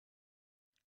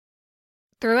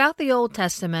Throughout the Old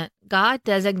Testament, God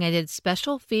designated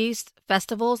special feasts,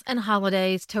 festivals, and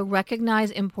holidays to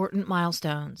recognize important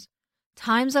milestones,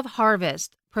 times of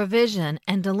harvest, provision,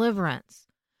 and deliverance.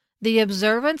 The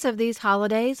observance of these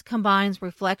holidays combines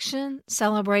reflection,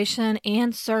 celebration,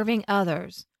 and serving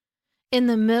others. In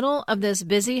the middle of this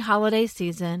busy holiday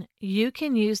season, you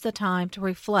can use the time to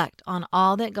reflect on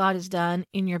all that God has done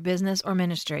in your business or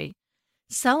ministry,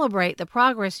 celebrate the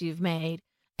progress you've made,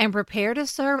 and prepare to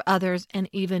serve others in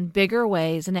even bigger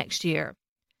ways next year.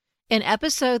 In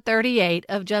episode 38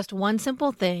 of Just One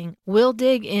Simple Thing, we'll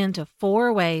dig into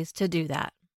 4 ways to do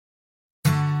that.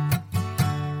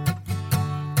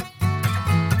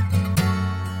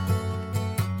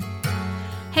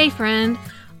 Hey friend,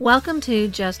 welcome to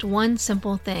Just One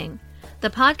Simple Thing,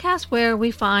 the podcast where we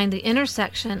find the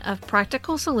intersection of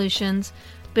practical solutions,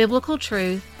 biblical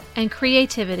truth, and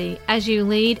creativity as you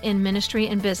lead in ministry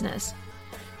and business.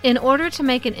 In order to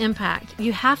make an impact,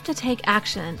 you have to take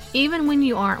action, even when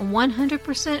you aren't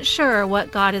 100% sure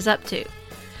what God is up to.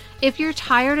 If you're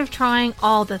tired of trying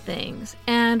all the things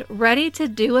and ready to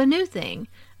do a new thing,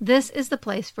 this is the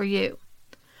place for you.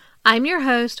 I'm your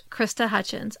host, Krista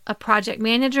Hutchins, a project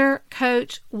manager,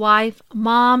 coach, wife,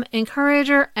 mom,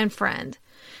 encourager, and friend.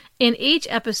 In each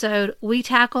episode, we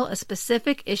tackle a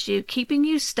specific issue keeping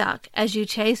you stuck as you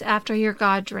chase after your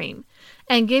God dream,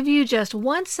 and give you just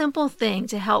one simple thing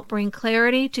to help bring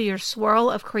clarity to your swirl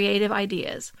of creative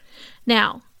ideas.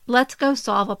 Now, let's go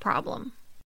solve a problem.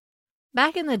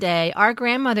 Back in the day, our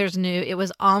grandmothers knew it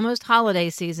was almost holiday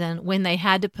season when they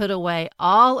had to put away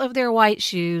all of their white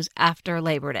shoes after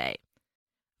Labor Day.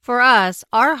 For us,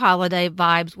 our holiday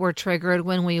vibes were triggered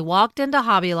when we walked into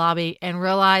Hobby Lobby and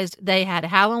realized they had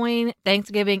Halloween,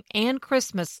 Thanksgiving, and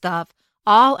Christmas stuff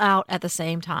all out at the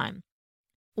same time.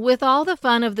 With all the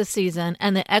fun of the season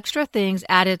and the extra things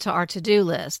added to our to-do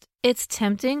list, it's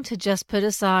tempting to just put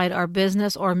aside our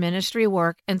business or ministry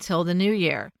work until the new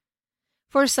year.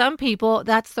 For some people,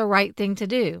 that's the right thing to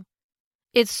do.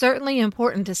 It's certainly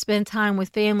important to spend time with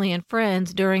family and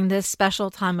friends during this special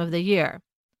time of the year.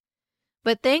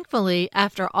 But thankfully,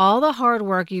 after all the hard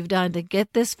work you've done to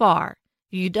get this far,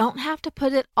 you don't have to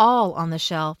put it all on the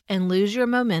shelf and lose your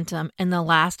momentum in the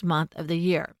last month of the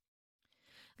year.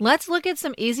 Let's look at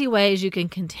some easy ways you can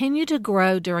continue to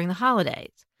grow during the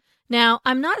holidays. Now,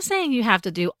 I'm not saying you have to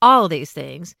do all these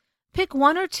things. Pick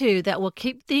 1 or 2 that will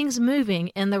keep things moving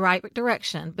in the right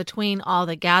direction between all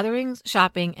the gatherings,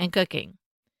 shopping, and cooking.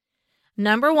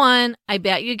 Number 1, I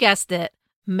bet you guessed it,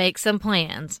 make some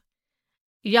plans.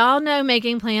 Y'all know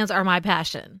making plans are my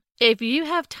passion. If you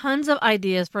have tons of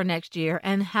ideas for next year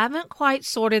and haven't quite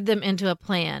sorted them into a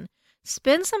plan,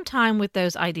 spend some time with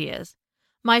those ideas.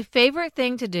 My favorite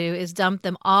thing to do is dump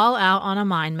them all out on a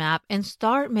mind map and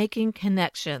start making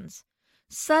connections.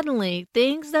 Suddenly,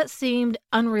 things that seemed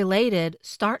unrelated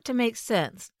start to make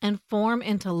sense and form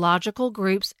into logical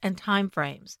groups and time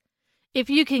frames.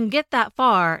 If you can get that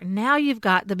far, now you've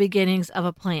got the beginnings of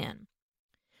a plan.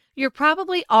 You're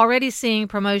probably already seeing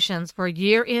promotions for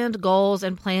year-end goals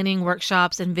and planning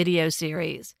workshops and video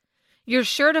series. You're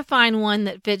sure to find one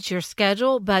that fits your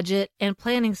schedule, budget, and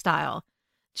planning style.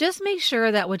 Just make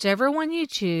sure that whichever one you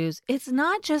choose, it's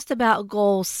not just about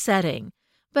goal setting,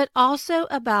 but also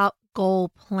about goal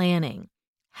planning.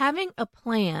 Having a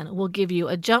plan will give you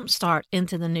a jump start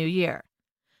into the new year.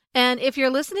 And if you're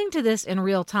listening to this in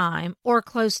real time or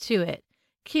close to it,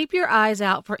 keep your eyes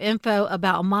out for info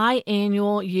about my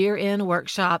annual year-end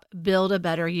workshop, Build a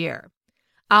Better Year.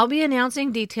 I'll be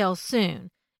announcing details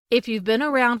soon. If you've been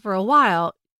around for a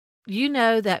while, you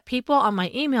know that people on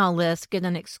my email list get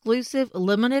an exclusive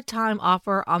limited time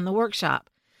offer on the workshop.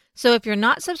 So if you're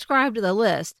not subscribed to the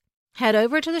list, head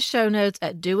over to the show notes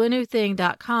at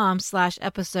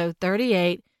doanewthing.com/episode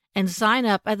 38 and sign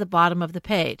up at the bottom of the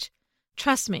page.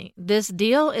 Trust me, this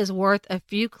deal is worth a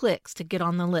few clicks to get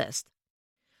on the list.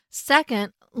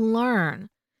 Second, learn.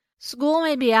 School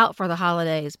may be out for the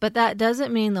holidays, but that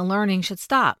doesn't mean the learning should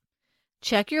stop.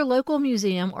 Check your local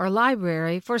museum or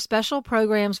library for special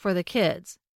programs for the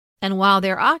kids. And while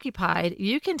they're occupied,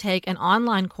 you can take an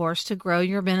online course to grow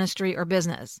your ministry or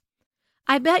business.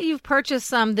 I bet you've purchased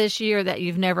some this year that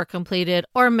you've never completed,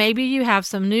 or maybe you have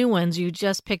some new ones you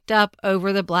just picked up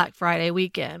over the Black Friday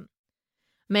weekend.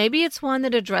 Maybe it's one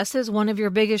that addresses one of your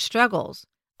biggest struggles,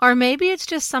 or maybe it's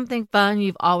just something fun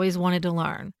you've always wanted to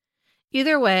learn.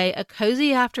 Either way, a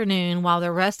cozy afternoon while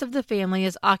the rest of the family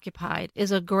is occupied is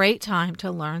a great time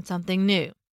to learn something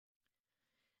new.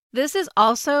 This is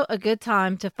also a good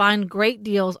time to find great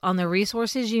deals on the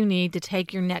resources you need to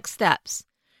take your next steps.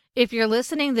 If you're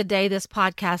listening the day this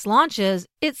podcast launches,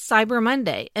 it's Cyber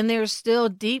Monday, and there's still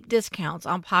deep discounts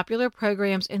on popular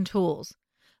programs and tools.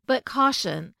 But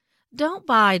caution, don't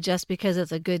buy just because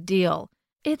it's a good deal.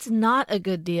 It's not a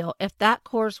good deal if that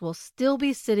course will still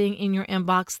be sitting in your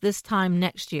inbox this time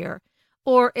next year,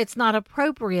 or it's not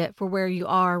appropriate for where you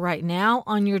are right now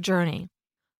on your journey.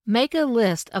 Make a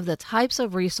list of the types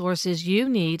of resources you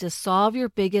need to solve your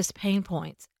biggest pain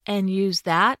points and use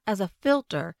that as a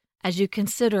filter as you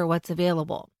consider what's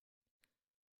available.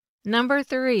 Number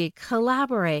 3,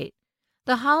 collaborate.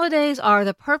 The holidays are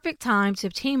the perfect time to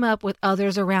team up with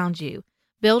others around you.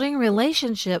 Building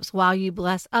relationships while you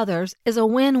bless others is a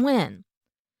win-win.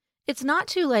 It's not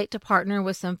too late to partner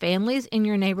with some families in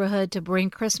your neighborhood to bring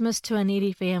Christmas to a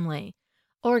needy family,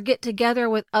 or get together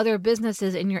with other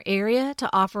businesses in your area to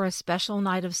offer a special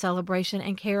night of celebration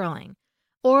and caroling,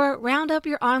 or round up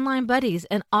your online buddies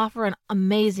and offer an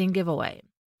amazing giveaway.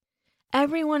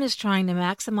 Everyone is trying to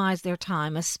maximize their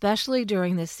time, especially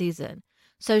during this season,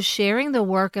 so sharing the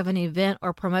work of an event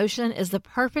or promotion is the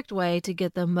perfect way to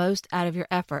get the most out of your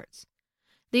efforts.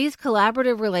 These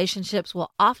collaborative relationships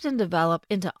will often develop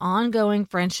into ongoing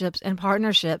friendships and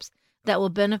partnerships that will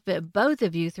benefit both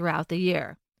of you throughout the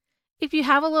year. If you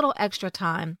have a little extra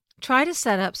time, try to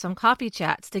set up some coffee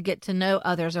chats to get to know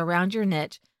others around your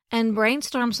niche and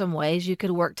brainstorm some ways you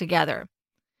could work together.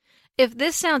 If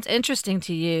this sounds interesting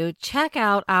to you, check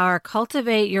out our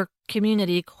Cultivate Your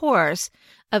Community course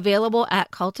available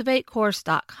at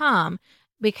cultivatecourse.com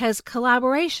because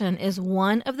collaboration is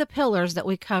one of the pillars that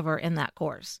we cover in that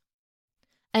course.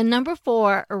 And number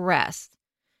 4, rest.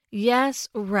 Yes,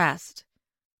 rest.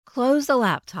 Close the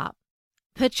laptop.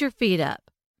 Put your feet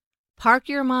up. Park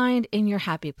your mind in your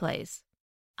happy place.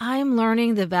 I'm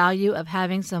learning the value of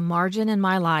having some margin in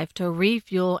my life to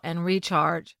refuel and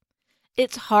recharge.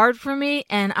 It's hard for me,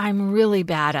 and I'm really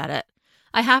bad at it.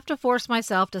 I have to force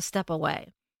myself to step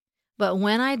away. But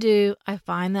when I do, I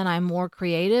find that I'm more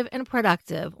creative and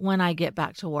productive when I get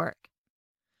back to work.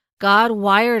 God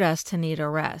wired us to need a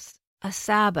rest, a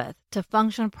Sabbath, to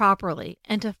function properly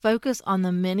and to focus on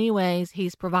the many ways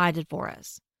He's provided for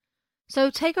us. So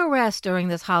take a rest during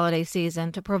this holiday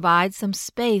season to provide some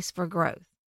space for growth.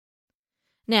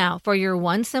 Now, for your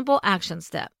one simple action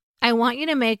step, I want you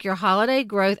to make your holiday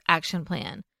growth action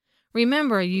plan.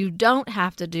 Remember, you don't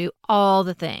have to do all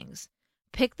the things.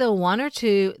 Pick the 1 or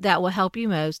 2 that will help you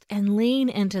most and lean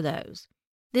into those.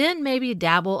 Then maybe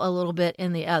dabble a little bit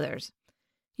in the others.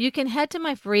 You can head to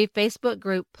my free Facebook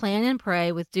group, Plan and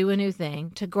Pray with Do a New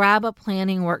Thing, to grab a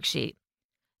planning worksheet.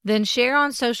 Then share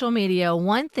on social media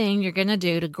one thing you're going to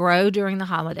do to grow during the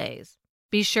holidays.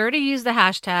 Be sure to use the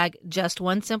hashtag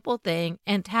 #JustOneSimpleThing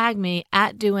and tag me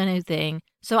at Do a New Thing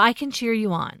so I can cheer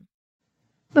you on.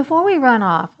 Before we run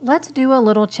off, let's do a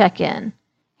little check-in.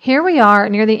 Here we are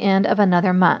near the end of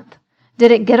another month.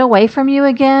 Did it get away from you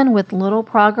again with little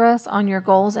progress on your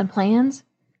goals and plans?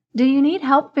 Do you need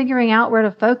help figuring out where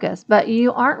to focus, but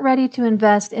you aren't ready to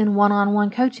invest in one-on-one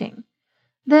coaching?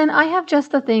 Then I have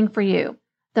just the thing for you,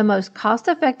 the most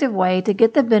cost-effective way to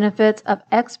get the benefits of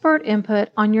expert input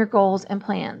on your goals and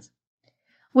plans.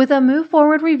 With a Move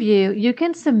Forward review, you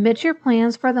can submit your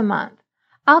plans for the month.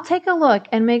 I'll take a look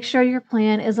and make sure your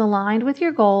plan is aligned with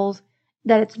your goals,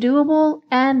 that it's doable,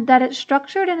 and that it's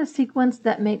structured in a sequence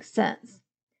that makes sense.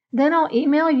 Then I'll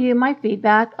email you my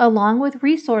feedback along with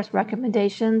resource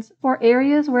recommendations for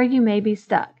areas where you may be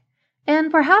stuck,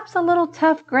 and perhaps a little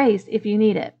tough grace if you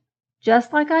need it,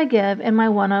 just like I give in my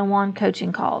one-on-one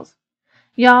coaching calls.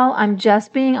 Y'all, I'm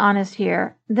just being honest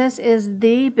here. This is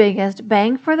the biggest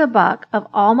bang for the buck of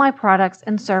all my products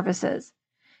and services.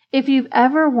 If you've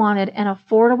ever wanted an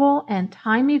affordable and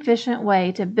time-efficient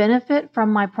way to benefit from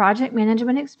my project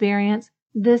management experience,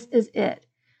 this is it.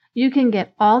 You can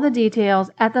get all the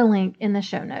details at the link in the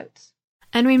show notes.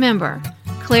 And remember,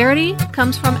 clarity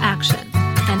comes from action,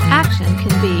 and action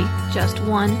can be just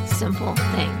one simple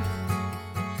thing.